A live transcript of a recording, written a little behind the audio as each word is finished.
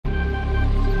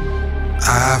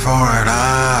Eye for an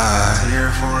eye,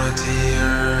 Tear for a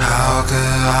tear. how could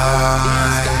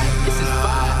I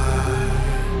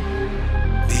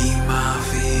Be my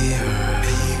fear.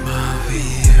 Be my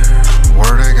fear.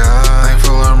 word of God,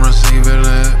 thankful I'm receiving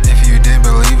it. If you didn't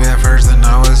believe at first, then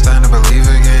now it's time to believe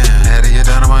again. Had to get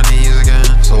down on my knees again,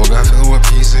 soul got filled with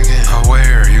peace again.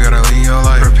 Aware, you gotta lead your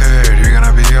life. Prepared, you're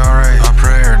gonna be alright. A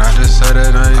prayer, not just said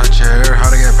at night. A chair, how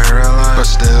to get paralyzed, but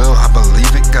still I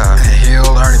believe in God. And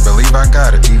healed, I already believe I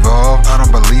got it. Evolved, I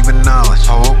don't believe in knowledge.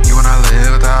 Hope, you and I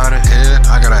live without it. Head,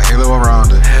 I got a halo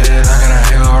around it. Head, I got a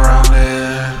halo around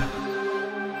it.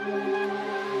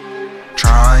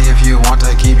 Try if you want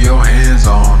to keep your hands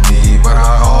on me, but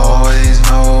I always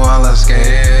know I'll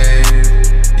escape.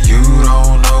 You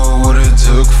don't know what it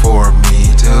took for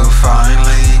me to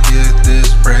finally get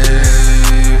this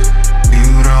brave. You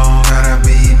don't gotta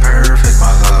be perfect,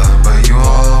 my love, but you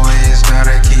always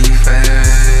gotta keep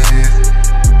faith.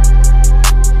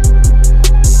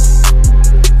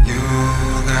 You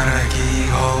gotta keep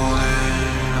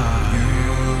holding on.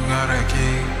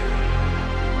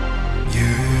 You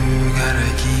gotta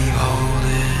keep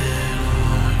holding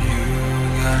on, you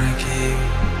gotta keep.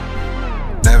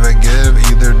 Never give,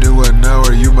 either do it now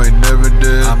or you might never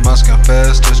did. I must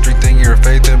confess, to strengthen your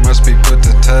faith it must be put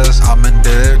to test. I'm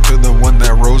indebted to the one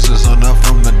that rose the sun up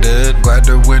from the dead. Glad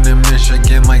to win in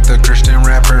Michigan like the Christian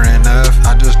rapper NF.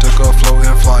 I just took a float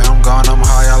and fly, I'm gone, I'm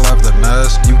high, I left the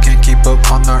nest. You can't keep up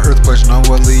on the earth, pledge no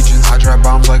allegiance. I drop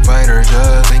bombs like fighter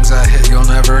jets. Things I hit you'll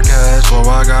never catch, so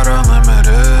I got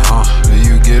unlimited. Do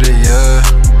you get it, yeah?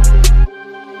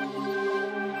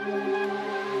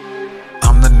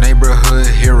 I'm the neighborhood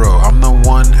hero, I'm the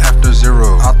one after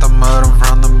zero. Out the mud, I'm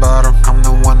from the bottom, I'm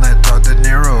the one that talked to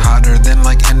Nero. Hotter than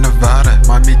like in Nevada,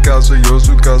 my Mikasa, yo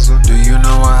Sukasa. Do you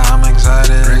know why I'm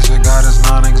excited? Grace of God is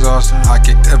non-exhausting. I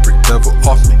kicked every devil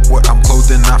off me. What I'm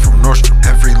clothing, not from Nordstrom.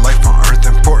 Every life on earth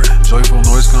important. Joyful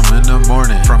noise come in the morning.